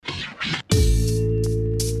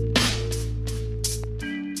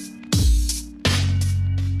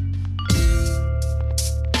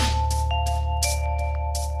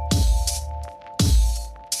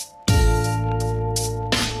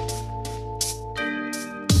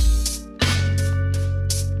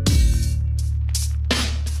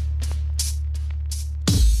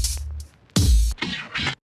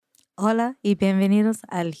Hola y bienvenidos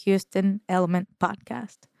al Houston Element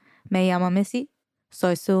Podcast. Me llamo Missy,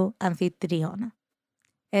 soy su anfitriona.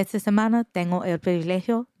 Esta semana tengo el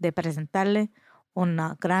privilegio de presentarle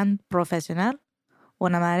una gran profesional,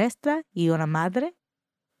 una maestra y una madre,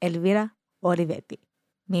 Elvira Olivetti,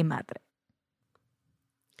 mi madre.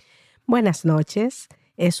 Buenas noches.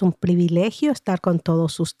 Es un privilegio estar con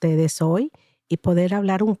todos ustedes hoy y poder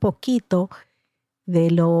hablar un poquito de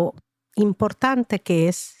lo importante que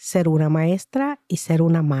es ser una maestra y ser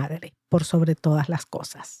una madre, por sobre todas las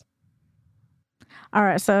cosas. All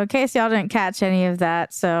right, so in case y'all didn't catch any of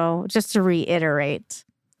that, so just to reiterate,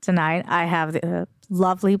 tonight I have the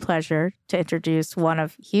lovely pleasure to introduce one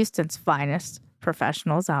of Houston's finest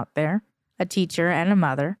professionals out there, a teacher and a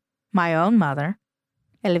mother, my own mother,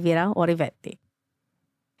 Elvira Olivetti.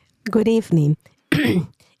 Good evening.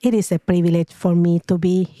 It is a privilege for me to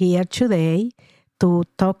be here today to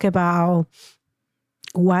talk about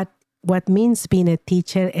what means being a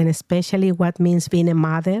teacher and especially what means being a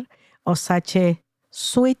mother of such a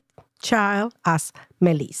sweet child as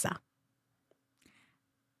Melissa.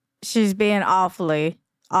 She's being awfully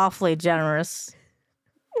generous,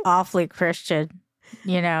 awfully Christian,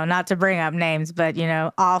 not to bring up names, but,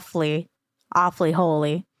 awfully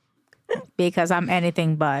holy, because I'm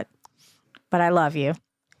anything but I love you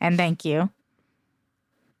and thank you.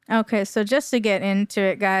 Okay, so just to get into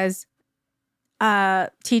it, guys,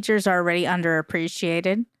 teachers are already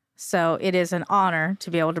underappreciated. So it is an honor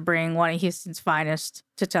to be able to bring one of Houston's finest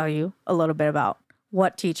to tell you a little bit about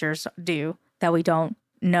what teachers do that we don't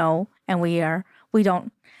know and we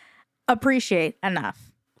don't appreciate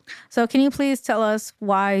enough. So can you please tell us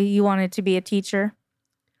why you wanted to be a teacher?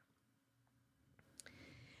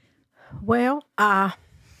 Well, I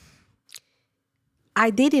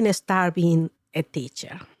didn't start being a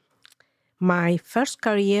teacher. My first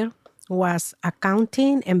career was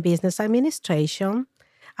accounting and business administration.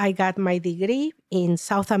 I got my degree in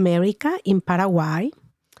South America, in Paraguay,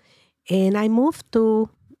 and I moved to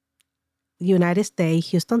the United States,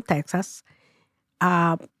 Houston, Texas,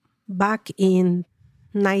 back in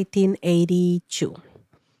 1982.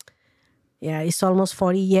 Yeah, it's almost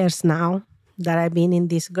 40 years now that I've been in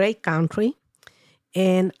this great country.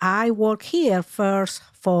 And I worked here first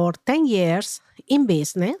for 10 years in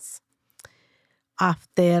business.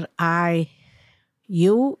 After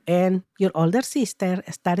you and your older sister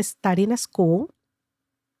started studying at school,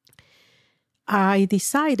 I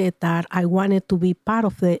decided that I wanted to be part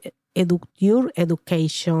of your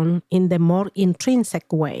education in the more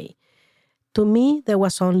intrinsic way. To me, there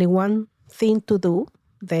was only one thing to do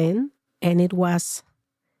then, and it was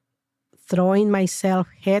throwing myself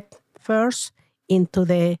head first into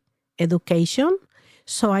the education.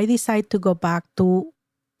 So I decided to go back to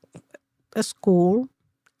school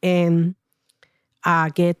and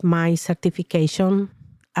get my certification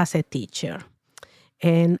as a teacher.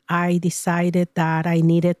 And I decided that I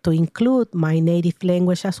needed to include my native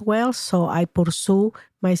language as well, so I pursued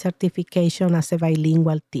my certification as a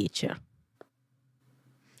bilingual teacher.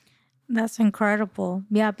 That's incredible.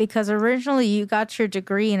 Yeah, because originally you got your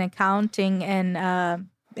degree in accounting and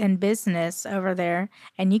in business over there,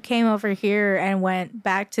 and you came over here and went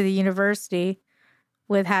back to the university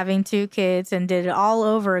with having 2 kids and did it all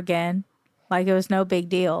over again like it was no big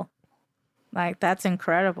deal. Like, that's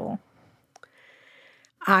incredible.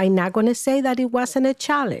 I'm not going to say that it wasn't a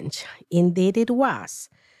challenge. Indeed, it was.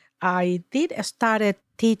 I did started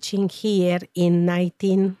teaching here in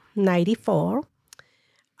 1994.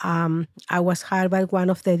 I was hired by one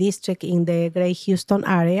of the districts in the Great Houston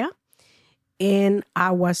area, and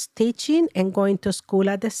I was teaching and going to school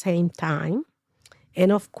at the same time.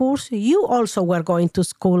 And of course, you also were going to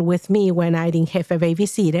school with me when I didn't have a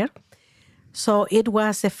babysitter. So it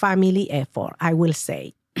was a family effort, I will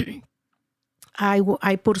say.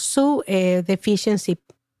 I pursue a deficiency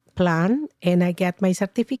plan and I get my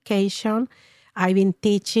certification. I've been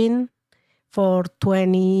teaching for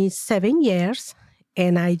 27 years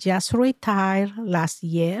and I just retired last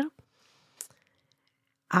year.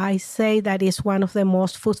 I say that is one of the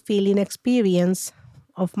most fulfilling experiences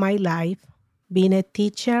of my life. Being a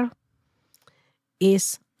teacher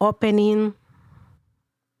is opening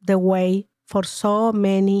the way for so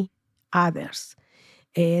many others.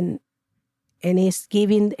 And it's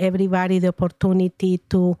giving everybody the opportunity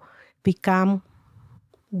to become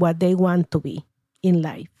what they want to be in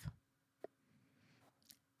life.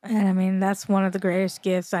 And I mean, that's one of the greatest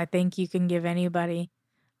gifts I think you can give anybody.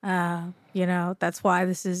 That's why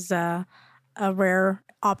this is a rare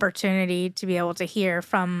opportunity to be able to hear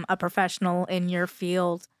from a professional in your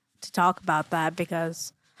field to talk about that,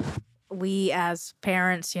 because we as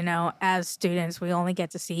parents, as students, we only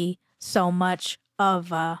get to see so much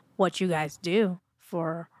of what you guys do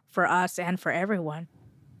for us and for everyone.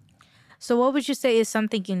 So what would you say is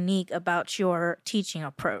something unique about your teaching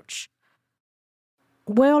approach?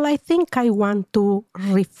 Well, I think I want to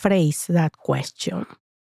rephrase that question.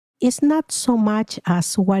 It's not so much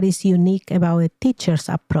as what is unique about a teacher's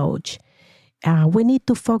approach. We need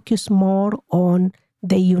to focus more on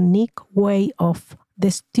the unique way of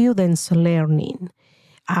the students learning.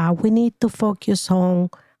 We need to focus on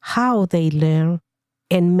how they learn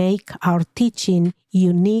and make our teaching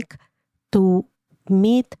unique to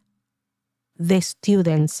meet the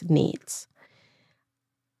students' needs.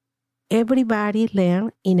 Everybody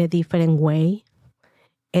learns in a different way,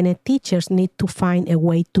 and teachers need to find a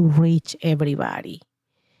way to reach everybody.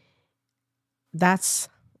 That's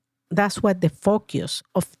what the focus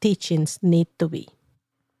of teachings need to be.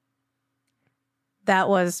 That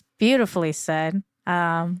was beautifully said.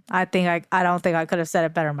 I don't think I could have said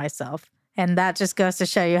it better myself. And that just goes to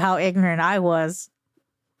show you how ignorant I was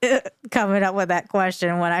coming up with that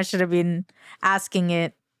question when I should have been asking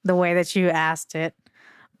it the way that you asked it.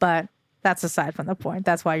 But that's aside from the point.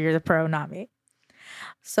 That's why you're the pro, not me.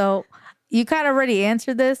 So you kind of already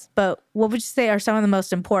answered this, but what would you say are some of the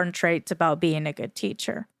most important traits about being a good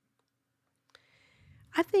teacher?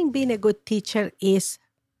 I think being a good teacher is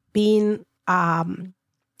being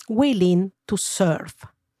willing to serve.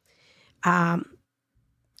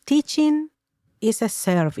 Teaching is a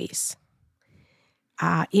service.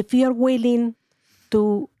 If you're willing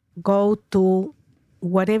to go to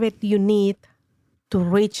whatever you need to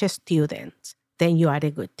reach a student, then you are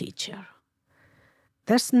a good teacher.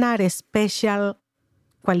 There's not a special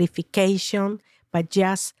qualification, but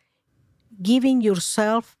just giving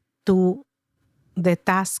yourself to the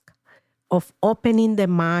task of opening the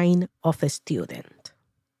mind of a student.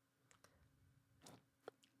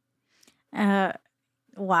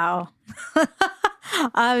 Wow.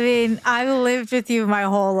 I mean, I've lived with you my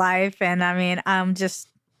whole life, and I mean, I'm just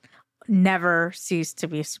never cease to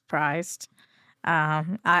be surprised.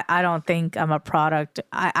 I don't think I'm a product.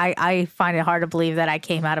 I find it hard to believe that I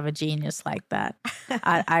came out of a genius like that.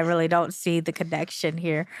 I really don't see the connection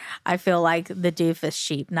here. I feel like the doofus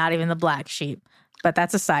sheep, not even the black sheep. But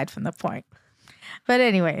that's aside from the point. But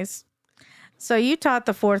anyways, so you taught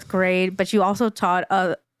the 4th grade, but you also taught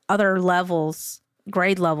other levels,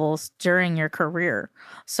 grade levels during your career.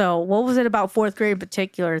 So what was it about 4th grade in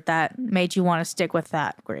particular that made you want to stick with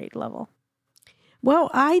that grade level?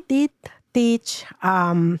 Well, I did teach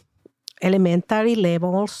elementary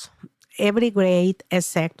levels, every grade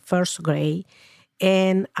except 1st grade.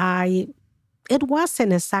 And it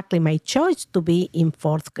wasn't exactly my choice to be in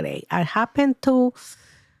 4th grade. I happened to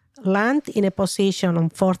land in a position on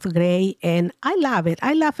 4th grade, and I love it.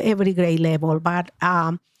 I love every grade level, but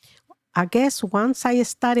I guess once I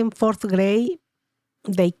started in 4th grade,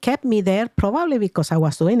 they kept me there probably because I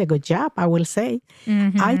was doing a good job, I will say.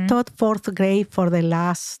 Mm-hmm. I taught 4th grade for the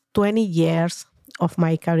last 20 years of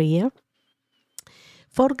my career.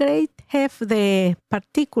 4th grade have the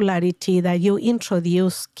particularity that you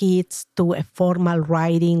introduce kids to a formal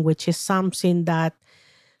writing, which is something that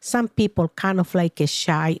some people kind of like a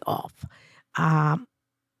shy of. I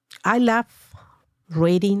love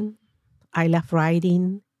reading, I love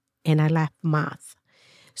writing, and I love math.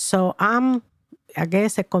 So I'm, I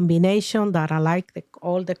guess, a combination that I like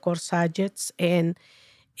all the core subjects, and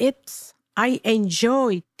I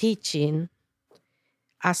enjoy teaching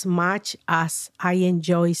as much as I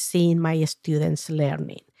enjoy seeing my students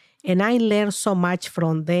learning. And I learned so much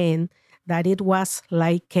from them that it was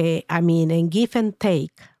like a give and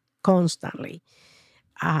take constantly.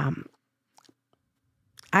 I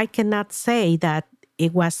cannot say that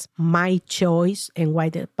it was my choice and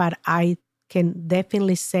why, but I can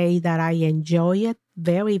definitely say that I enjoy it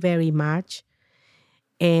very, very much.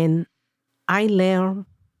 And I learn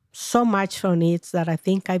so much from it that I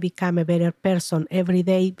think I become a better person every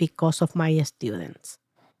day because of my students.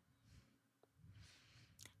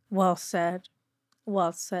 Well said.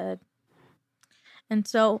 Well said. And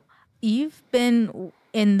so you've been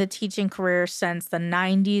in the teaching career since the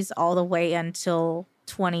 90s all the way until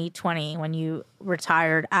 2020 when you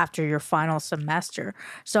retired after your final semester.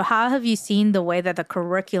 So how have you seen the way that the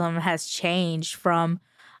curriculum has changed from,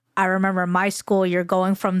 I remember my school, you're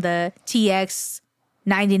going from the T.H.E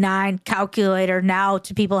 99 calculator now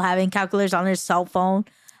to people having calculators on their cell phone.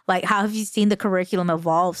 Like, how have you seen the curriculum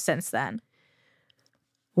evolve since then?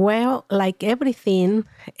 Well, like everything,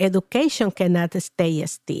 education cannot stay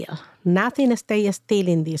still. Nothing stays still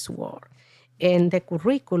in this world. And the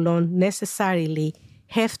curriculum necessarily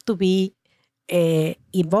have to be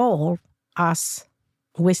evolved as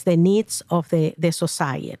with the needs of the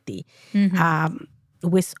society.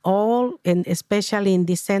 With all, and especially in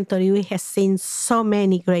this century, we have seen so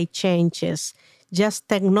many great changes. Just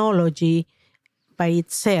technology by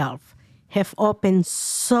itself have opened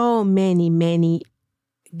so many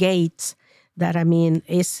gates that, I mean,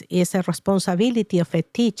 is a responsibility of a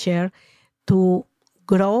teacher to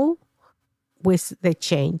grow with the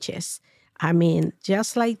changes. I mean,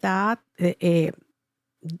 just like that,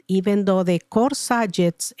 even though the core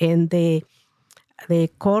subjects and the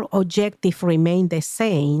core objective remain the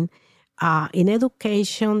same, in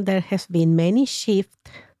education there has been many shifts,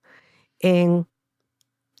 and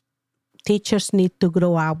teachers need to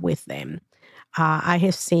grow up with them. I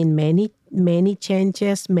have seen many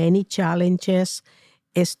changes, many challenges.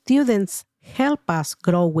 Students help us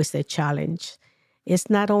grow with the challenge. It's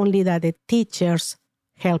not only that the teachers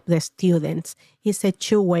help the students, it's a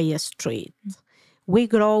two-way street. We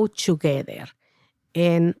grow together.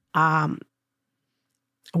 And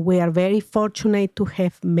we are very fortunate to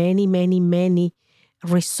have many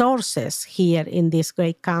resources here in this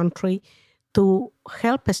great country to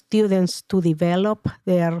help students to develop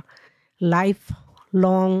their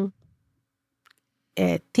lifelong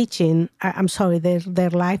their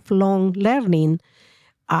lifelong learning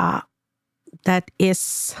that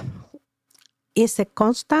is a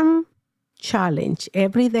constant challenge.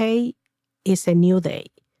 Every day is a new day,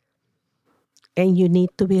 and you need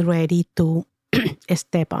to be ready to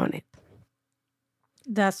step on it.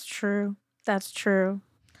 That's true. That's true.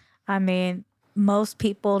 I mean, most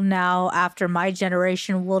people now, after my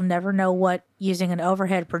generation, will never know what using an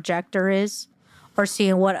overhead projector is, or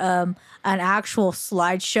seeing what an actual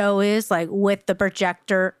slideshow is, like with the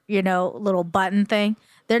projector, little button thing.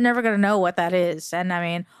 They're never going to know what that is. And I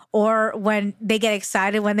mean, or when they get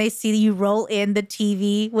excited when they see you roll in the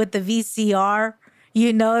TV with the VCR,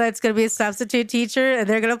 that's going to be a substitute teacher and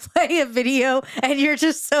they're going to play a video and you're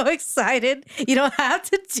just so excited. You don't have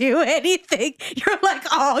to do anything. You're like,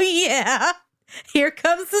 oh yeah, here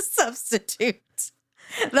comes the substitute.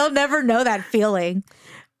 They'll never know that feeling.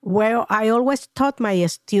 Well, I always taught my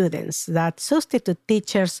students that substitute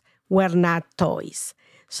teachers were not toys.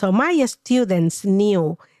 So my students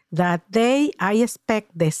knew that I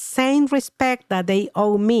expect the same respect that they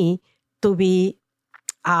owe me to be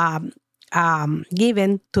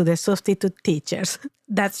given to the substitute teachers.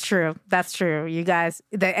 That's true. That's true. You guys,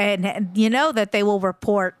 and you know that they will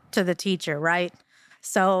report to the teacher, right?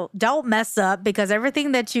 So don't mess up, because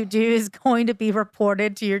everything that you do is going to be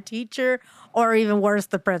reported to your teacher, or even worse,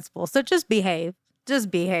 the principal. So just behave. Just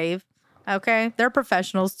behave. Okay? They're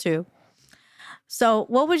professionals too. So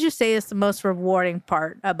what would you say is the most rewarding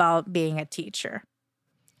part about being a teacher?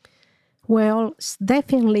 Well, it's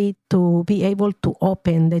definitely to be able to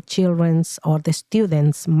open the children's or the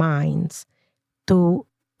students' minds to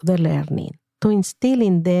the learning, to instill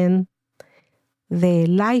in them the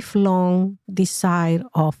lifelong desire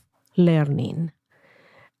of learning,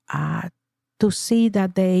 to see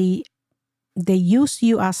that they use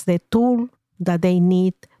you as the tool that they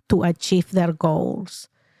need to achieve their goals,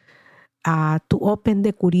 to open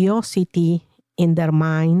the curiosity in their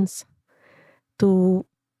minds,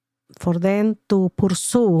 for them to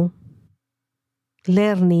pursue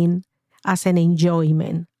learning as an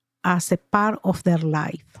enjoyment, as a part of their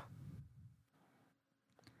life.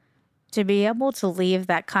 To be able to leave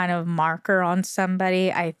that kind of marker on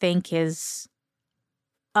somebody, I think is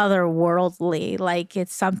otherworldly. Like,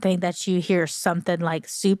 it's something that you hear something like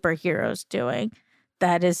superheroes doing.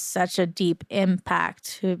 That is such a deep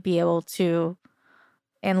impact to be able to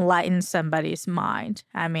enlighten somebody's mind.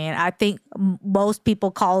 I mean, I think most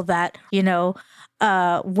people call that,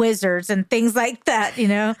 wizards and things like that,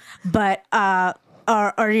 but,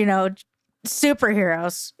 or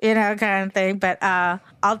superheroes, kind of thing. But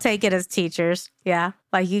I'll take it as teachers. Yeah.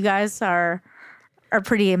 Like, you guys are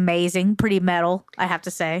pretty amazing, pretty metal, I have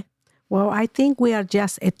to say. Well, I think we are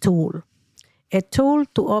just a tool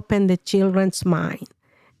to open the children's mind.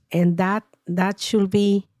 And that should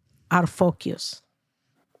be our focus.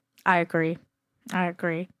 I agree.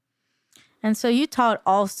 And so you taught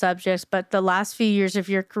all subjects, but the last few years of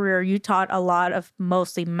your career, you taught a lot of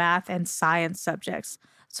mostly math and science subjects.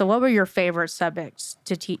 So what were your favorite subjects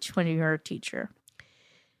to teach when you were a teacher?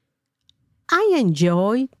 I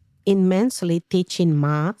enjoyed immensely teaching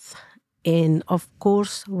math and, of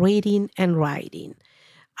course, reading and writing.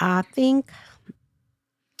 I think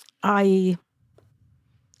I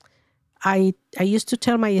used to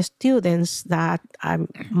tell my students that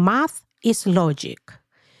math is logic.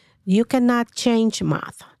 You cannot change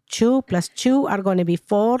math. 2 plus 2 are going to be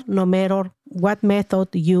 4, no matter what method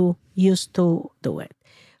you use to do it.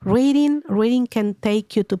 Reading can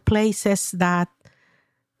take you to places that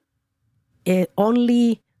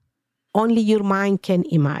only your mind can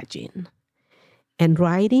imagine. And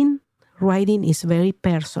writing is very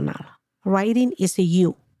personal. Writing is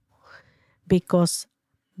you, because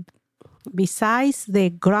besides the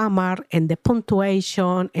grammar and the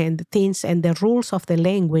punctuation and the things and the rules of the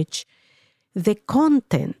language, the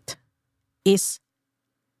content is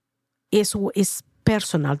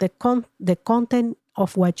personal. The content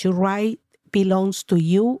of what you write belongs to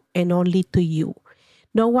you and only to you.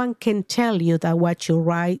 No one can tell you that what you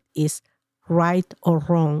write is right or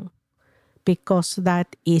wrong, because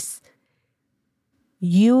that is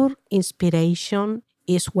your inspiration,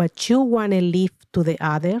 is what you want to leave to the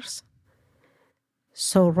others.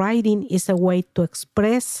 So writing is a way to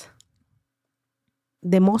express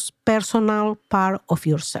the most personal part of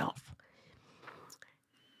yourself.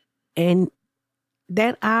 And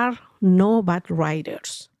there are no bad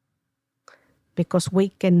writers, because we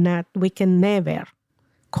can never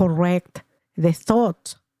correct the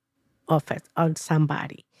thought on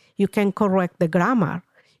somebody. You can correct the grammar,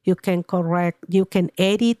 you can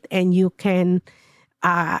edit, and you can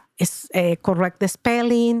correct the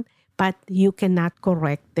spelling, but you cannot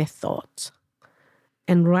correct the thoughts.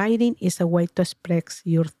 And writing is a way to express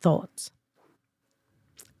your thoughts.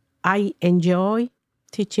 I enjoy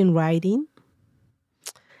teaching writing.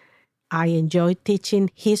 I enjoy teaching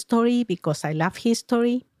history because I love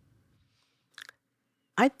history.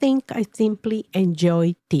 I think I simply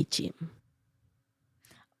enjoy teaching.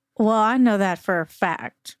 Well, I know that for a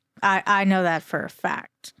fact. I know that for a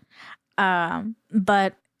fact.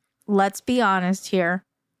 But let's be honest here.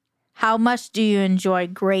 How much do you enjoy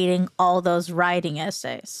grading all those writing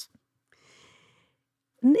essays?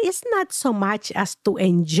 It's not so much as to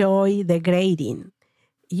enjoy the grading.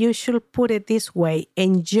 You should put it this way: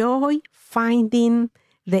 enjoy finding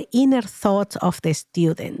the inner thoughts of the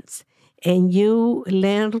students, and you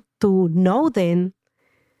learn to know them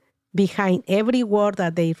behind every word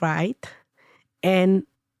that they write. And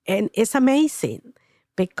it's amazing,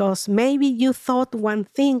 because maybe you thought one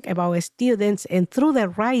thing about students, and through the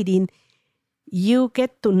writing, you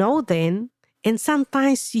get to know them. And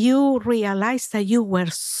sometimes you realize that you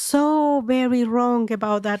were so very wrong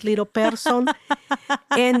about that little person.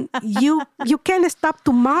 And you can't stop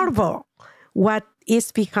to marvel what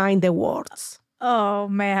is behind the words. Oh,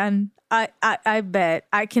 man. I bet.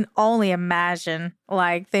 I can only imagine.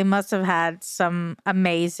 Like, they must have had some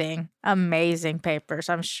amazing, amazing papers,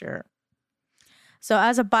 I'm sure. So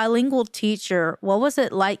as a bilingual teacher, what was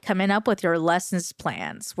it like coming up with your lessons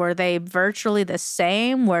plans? Were they virtually the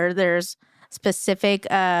same? Were there's specific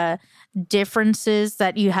differences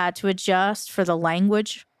that you had to adjust for the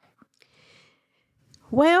language?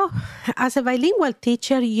 Well, as a bilingual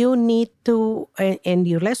teacher, you need to, in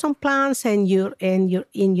your lesson plans and in your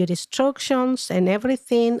instructions and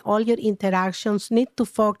everything, all your interactions need to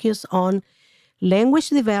focus on language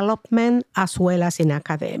development as well as in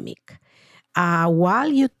academic. While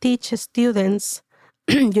you teach students,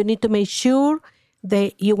 you need to make sure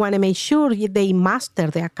you want to make sure they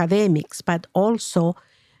master the academics, but also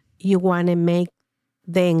you want to make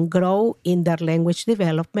them grow in their language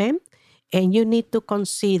development. And you need to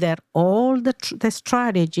consider all the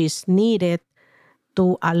strategies needed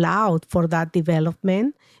to allow for that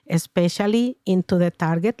development, especially into the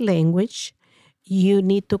target language. You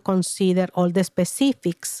need to consider all the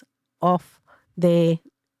specifics of the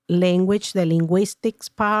language, the linguistics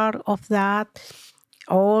part of that.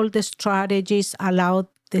 All the strategies allow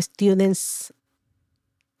the students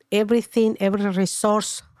everything, every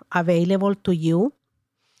resource available to you,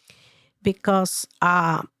 because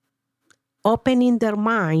opening their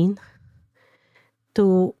mind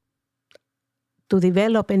to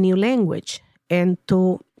develop a new language and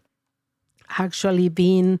to actually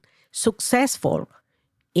being successful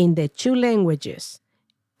in the two languages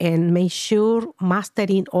and make sure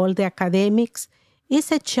mastering all the academics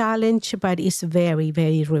is a challenge, but it's very,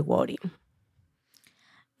 very rewarding.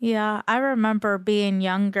 Yeah, I remember being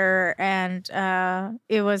younger, and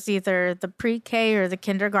it was either the pre-K or the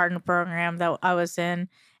kindergarten program that I was in.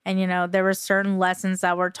 And, there were certain lessons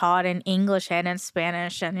that were taught in English and in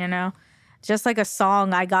Spanish. And, just like a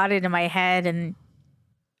song, I got it in my head. And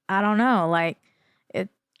I don't know, like,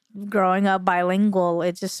 growing up bilingual,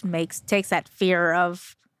 it just takes that fear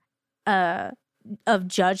of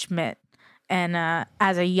judgment. And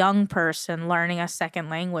as a young person learning a second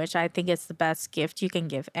language, I think it's the best gift you can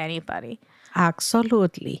give anybody.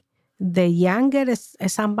 Absolutely. The younger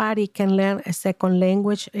somebody can learn a second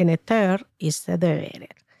language and a third is the better.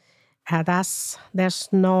 There's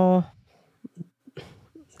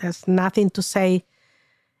nothing to say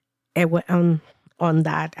on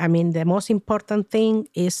that. I mean, the most important thing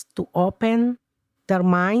is to open their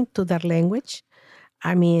mind to their language.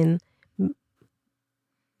 I mean,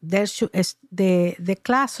 the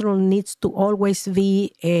classroom needs to always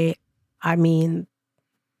be a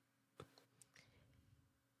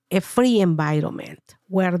free environment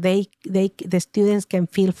where the students can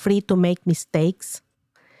feel free to make mistakes,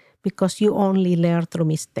 because you only learn through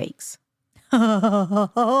mistakes.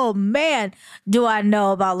 Oh man, do I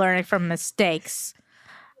know about learning from mistakes.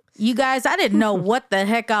 You guys, I didn't know what the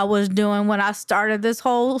heck I was doing when I started this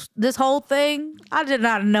whole thing. I did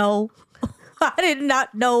not know. I did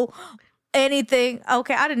not know anything.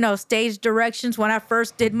 Okay, I didn't know stage directions when I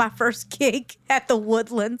first did my first gig at the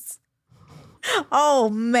Woodlands. Oh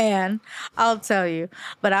man, I'll tell you.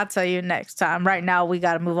 But I'll tell you next time. Right now, we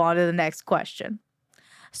got to move on to the next question.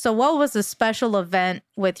 So what was a special event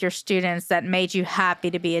with your students that made you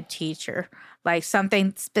happy to be a teacher? Like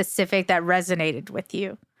something specific that resonated with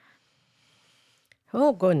you?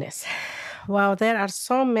 Oh, goodness. Well, there are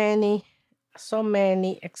so many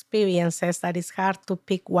experiences that it's hard to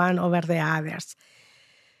pick one over the others.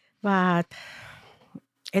 But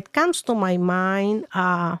it comes to my mind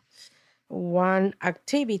one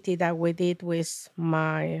activity that we did with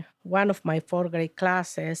one of my 4th grade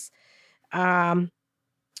classes.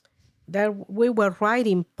 That we were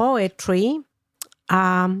writing poetry.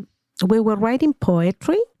 And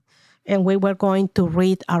we were going to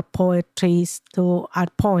read our poems to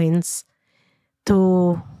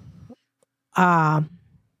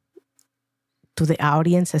the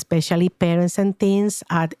audience, especially parents and teens,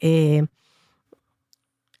 at a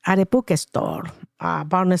bookstore,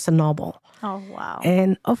 Barnes and Noble. Oh, wow.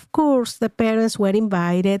 And of course, the parents were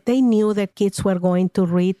invited. They knew the kids were going to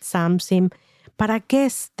read something, but I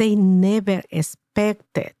guess they never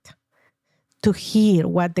expected to hear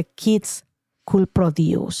what the kids could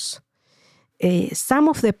produce. Some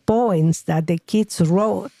of the poems that the kids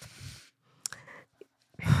wrote,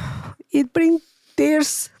 it brings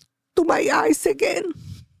tears to my eyes again.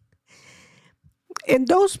 And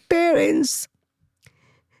those parents,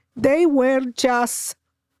 they were just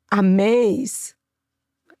amazed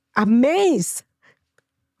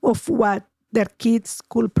of what their kids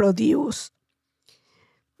could produce.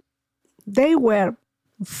 They were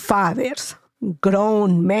fathers,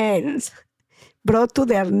 grown men, brought to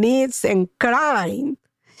their knees and crying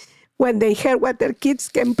when they heard what their kids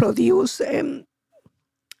can produce. And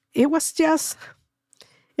it was just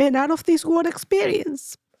an out-of-this-world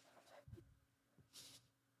experience.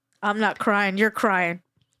 I'm not crying. You're crying.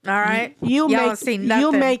 All right? You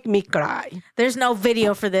make me cry. There's no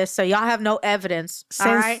video for this, so y'all have no evidence.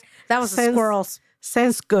 All right? That was the squirrels.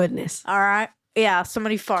 Thank goodness. All right? Yeah,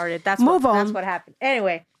 somebody farted. That's Move on. That's what happened.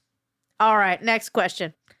 Anyway. All right, next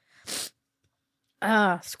question.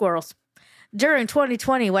 Squirrels. During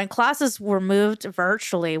 2020, when classes were moved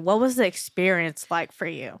virtually, what was the experience like for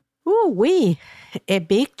you? A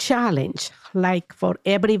big challenge, like for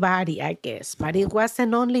everybody, I guess. But it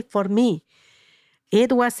wasn't only for me.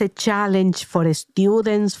 It was a challenge for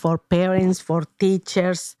students, for parents, for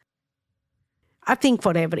teachers. I think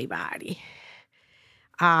for everybody.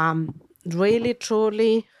 Really,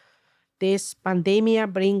 truly, this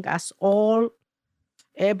pandemic brings us all,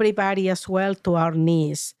 everybody as well, to our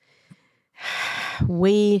knees.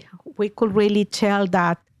 We could really tell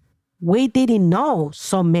that we didn't know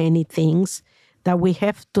so many things that we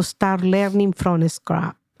have to start learning from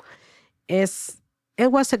scratch. It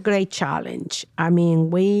was a great challenge. I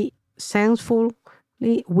mean, thankfully,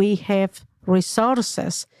 we have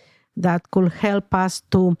resources that could help us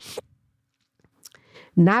to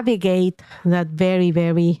navigate that very,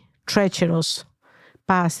 very treacherous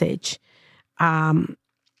passage. I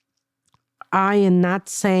am not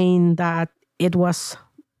saying that it was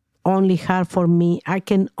only hard for me. I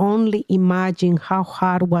can only imagine how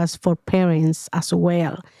hard it was for parents as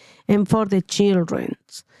well, and for the children.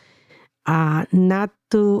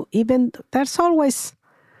 There's always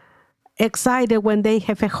excited when they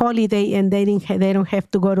have a holiday and they don't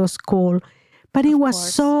have to go to school. But it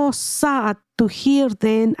was so sad to hear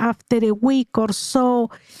them after a week or so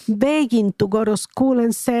begging to go to school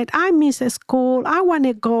and said, I miss school, I want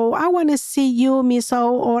to go, I want to see you, Miss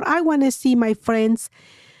O, or I want to see my friends.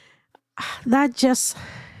 That just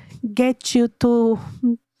gets you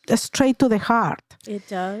straight to the heart. It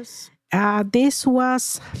does. This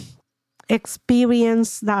was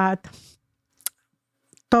experience that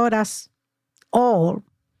taught us all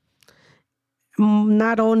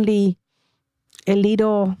not only a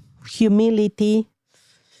little humility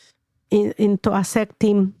into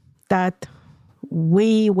accepting that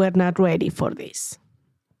we were not ready for this.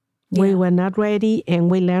 We were not ready, and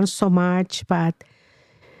we learned so much, but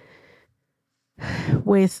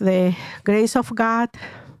with the grace of God,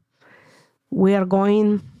 we are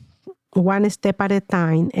going one step at a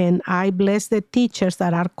time, and I bless the teachers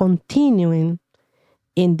that are continuing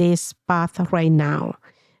in this path right now,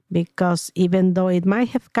 because even though it might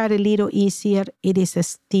have got a little easier, it is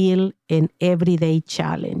still an everyday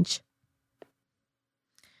challenge.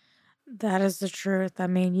 That is the truth. I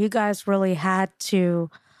mean, you guys really had to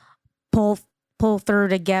pull through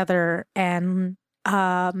together and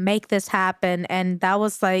make this happen. And that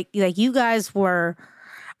was like you guys were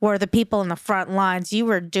the people in the front lines. You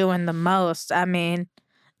were doing the most. I mean,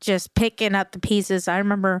 just picking up the pieces. I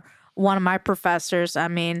remember one of my professors, I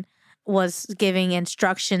mean, was giving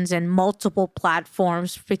instructions in multiple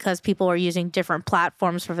platforms because people were using different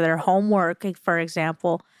platforms for their homework, for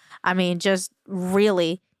example. I mean, just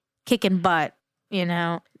really kicking butt,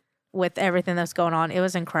 with everything that's going on. It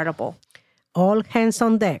was incredible. All hands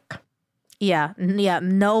on deck. Yeah.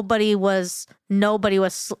 Nobody was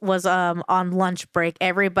on lunch break.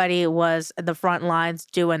 Everybody was at the front lines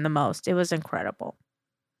doing the most. It was incredible.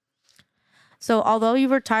 So although you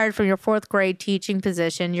retired from your 4th grade teaching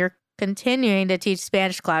position, you're continuing to teach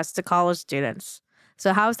Spanish class to college students.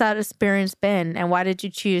 So how's that experience been, and why did you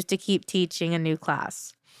choose to keep teaching a new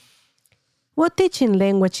class? Well, teaching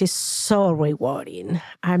language is so rewarding.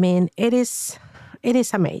 I mean, it is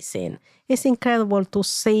amazing. It's incredible to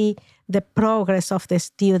see the progress of the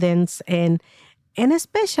students and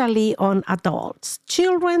especially on adults.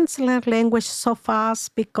 Children learn language so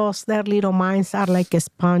fast because their little minds are like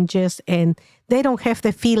sponges, and they don't have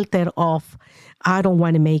the filter of, I don't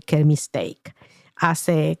want to make a mistake, as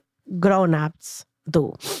grown-ups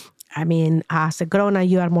do. I mean, as a grown-up,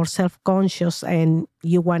 you are more self-conscious and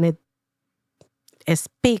you want to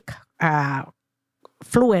speak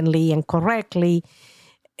fluently and correctly.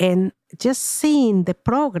 And just seeing the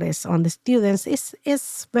progress on the students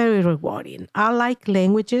is very rewarding. I like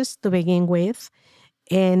languages to begin with,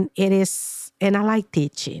 and I like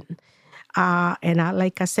teaching.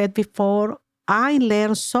 Like I said before, I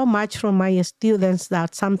learn so much from my students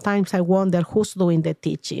that sometimes I wonder who's doing the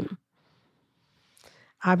teaching.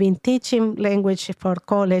 I've been teaching language for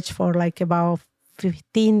college for like about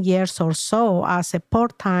 15 years or so as a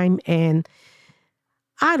part-time, and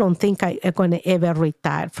I don't think I'm going to ever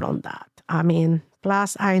retire from that. I mean,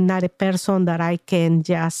 plus I'm not a person that I can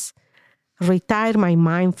just retire my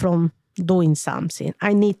mind from doing something.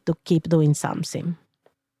 I need to keep doing something.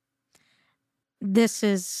 This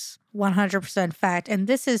is 100% fact. And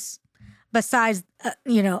this is, besides,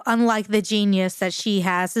 unlike the genius that she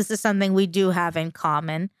has, this is something we do have in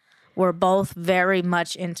common. We're both very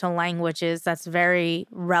much into languages. That's very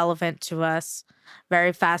relevant to us,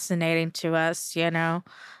 very fascinating to us,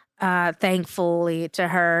 Thankfully to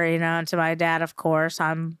her, and to my dad, of course.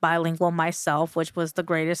 I'm bilingual myself, which was the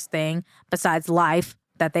greatest thing besides life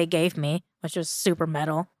that they gave me, which was super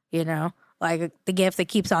metal, like the gift that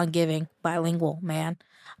keeps on giving, bilingual, man.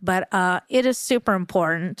 But it is super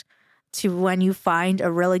important to, when you find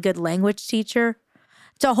a really good language teacher,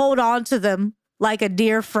 to hold on to them like a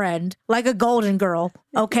dear friend, like a golden girl,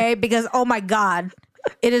 okay? Because, oh my God,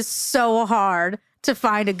 it is so hard to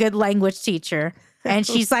find a good language teacher. And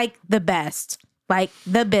she's like the best, like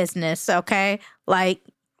the business, okay? Like,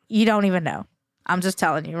 you don't even know. I'm just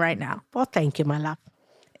telling you right now. Well, thank you, my love.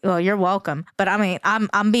 Well, you're welcome. But I mean,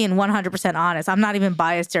 I'm being 100% honest. I'm not even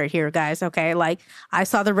biased right here, guys, okay? Like, I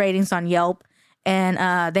saw the ratings on Yelp,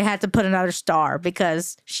 and they had to put another star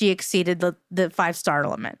because she exceeded the 5-star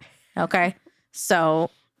limit, okay? So,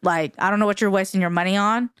 like, I don't know what you're wasting your money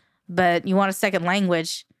on, but you want a second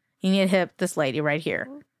language, you need to hit this lady right here,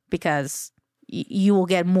 because you will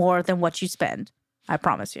get more than what you spend. I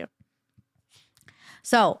promise you.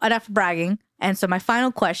 So, enough bragging. And so my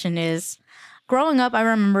final question is, growing up, I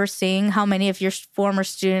remember seeing how many of your former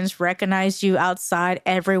students recognized you outside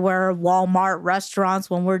everywhere, Walmart, restaurants,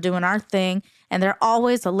 when we're doing our thing. And they're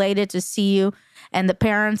always elated to see you, and the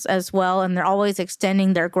parents as well. And they're always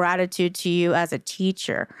extending their gratitude to you as a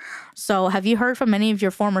teacher. So have you heard from any of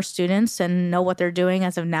your former students and know what they're doing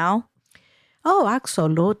as of now? Oh,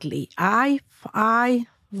 absolutely. I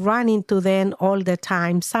run into them all the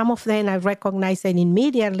time. Some of them I recognize them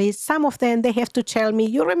immediately. Some of them, they have to tell me,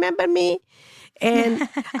 you remember me? And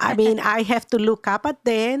I mean, I have to look up at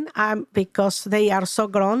them because they are so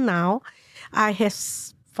grown now. I have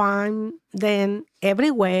found them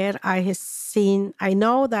everywhere. I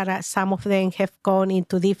know that some of them have gone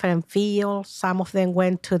into different fields. Some of them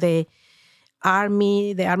went to the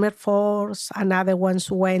Army, the Armed Force, and other ones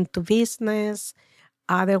went to business.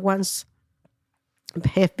 Other ones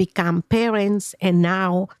have become parents, and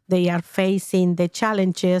now they are facing the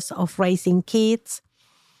challenges of raising kids.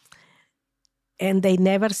 And they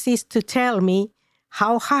never cease to tell me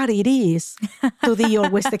how hard it is to deal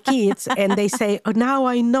with the kids. And they say, oh, now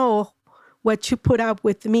I know what you put up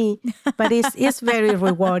with me. But it's very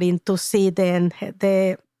rewarding to see them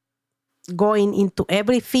going into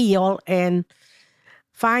every field and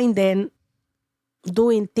find them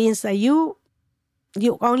doing things that you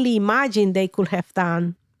only imagine they could have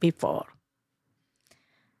done before.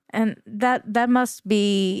 And that must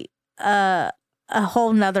be a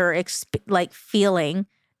whole nother feeling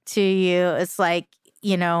to you. It's like,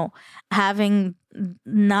 having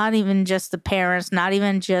not even just the parents, not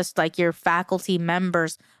even just like your faculty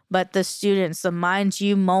members, but the students, the minds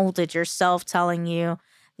you molded yourself telling you,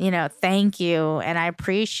 thank you and I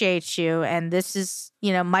appreciate you. And this is,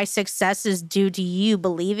 my success is due to you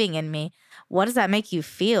believing in me. What does that make you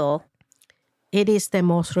feel? It is the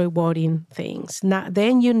most rewarding things. Now,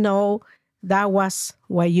 then that was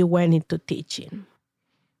why you went into teaching.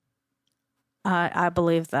 I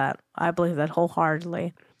believe that. I believe that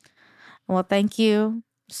wholeheartedly. Well, thank you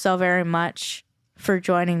so very much for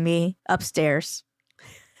joining me upstairs.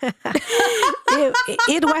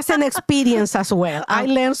 It was an experience as well. I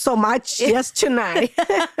learned so much just tonight.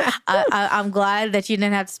 I'm glad that you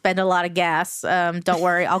didn't have to spend a lot of gas. Don't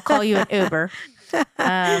worry. I'll call you an Uber.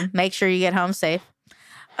 Make sure you get home safe.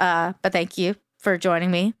 But thank you for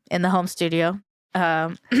joining me in the home studio.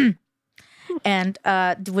 And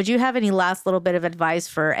would you have any last little bit of advice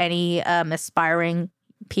for any aspiring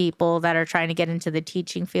people that are trying to get into the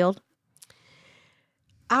teaching field?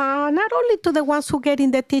 Not only to the ones who get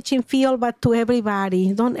in the teaching field, but to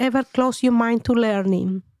everybody. Don't ever close your mind to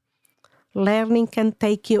learning. Learning can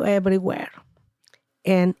take you everywhere.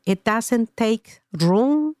 And it doesn't take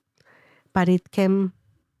room, but it can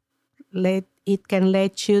let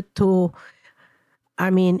you to,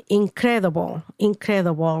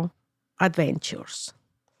 incredible adventures.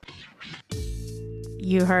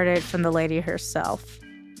 You heard it from the lady herself,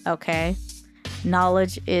 okay?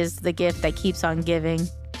 Knowledge is the gift that keeps on giving,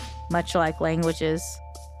 much like languages,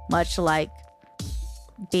 much like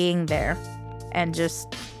being there and just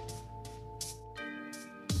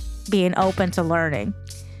being open to learning.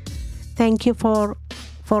 Thank you for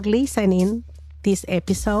listening this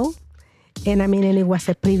episode. And it was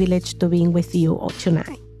a privilege to be with you all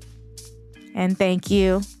tonight. And thank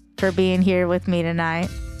you for being here with me tonight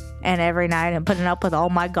and every night and putting up with all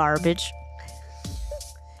my garbage.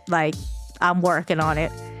 Like, I'm working on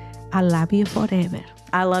it. I love you forever.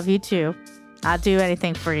 I love you too. I'll do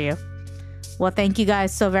anything for you. Well, thank you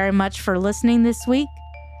guys so very much for listening this week.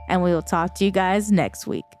 And we will talk to you guys next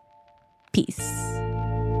week. Peace.